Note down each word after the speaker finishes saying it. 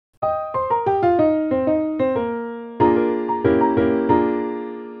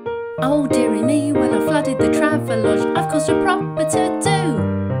Oh dearie me, well I flooded the Travelodge, I've caused a proper to-do.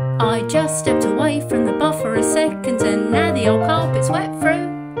 I just stepped away from the bar for a second and now the old carpet's wet through.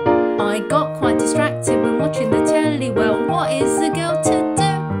 I got quite distracted when watching the telly, well what is a girl to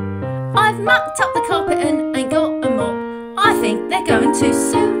do? I've mucked up the carpet and ain't got a mop, I think they're going to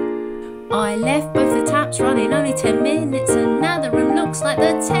sue. I left both the taps running only 10 minutes and now the room looks like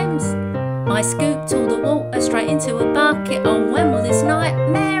the Thames. I scooped all the water straight into a bucket, oh when will this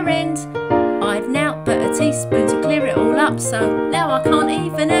nightmare end? I've now but a teaspoon to clear it all up, so now I can't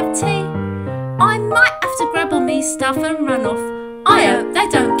even have tea. I might have to grab all me stuff and run off, I hope they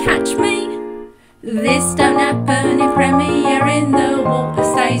don't catch me. This don't happen in premiering, the water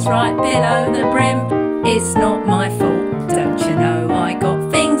stays right below the brim. It's not my fault, don't you know, I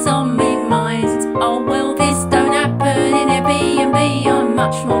got things on me mind. Oh well, this don't happen in Airbnb, I'm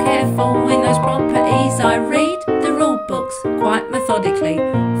much more careful in those properties. I read the rule books quite methodically,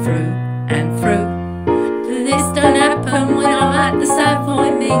 through and through. This don't happen when I'm at the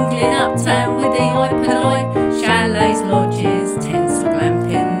Savoy, mingling uptown with the oi polloi. Chalets, lodges, tents of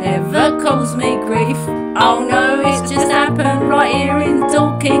glamping never cause me grief. Oh no, it's just happened right here in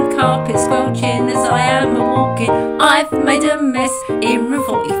Dorking, carpet squelching as I am a-walking. I've made a mess in room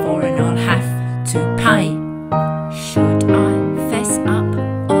 44 and I'll have to pay. Should I fess up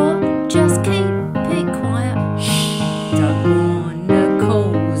or just keep it quiet? Shh, don't wanna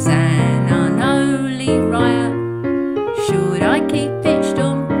cause an unholy riot. Should I keep it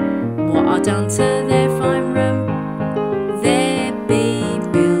stum? What I done to their fine room? There be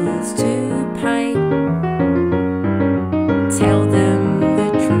bills to pay. Tell them the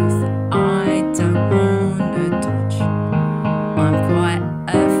truth, I don't wanna dodge. I'm quite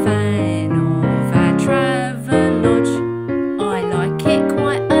a fan of our Travelodge. I like it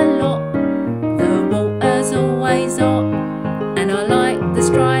quite a lot. The water's always hot, and I like the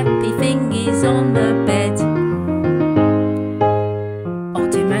stripy thingies on the bed.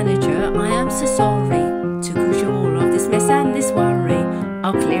 Oh dear manager, I am so sorry to cause you all of this mess and this worry.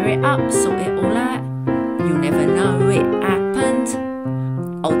 I'll clear it up, sort it all out. You'll never know it happened.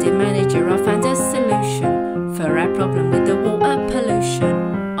 Oh dear manager, I found a solution for our problem with the water pollution.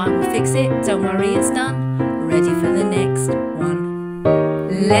 I will fix it, don't worry, it's done. Ready for the next one.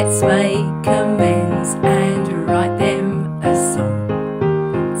 Let's make amends and write them a song,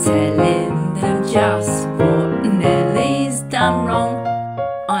 telling them just what Nellie's done wrong.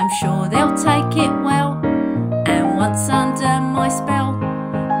 I'm sure they'll take it well, and once under my spell,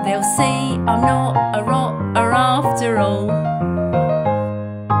 they'll see I'm not a rotter after all.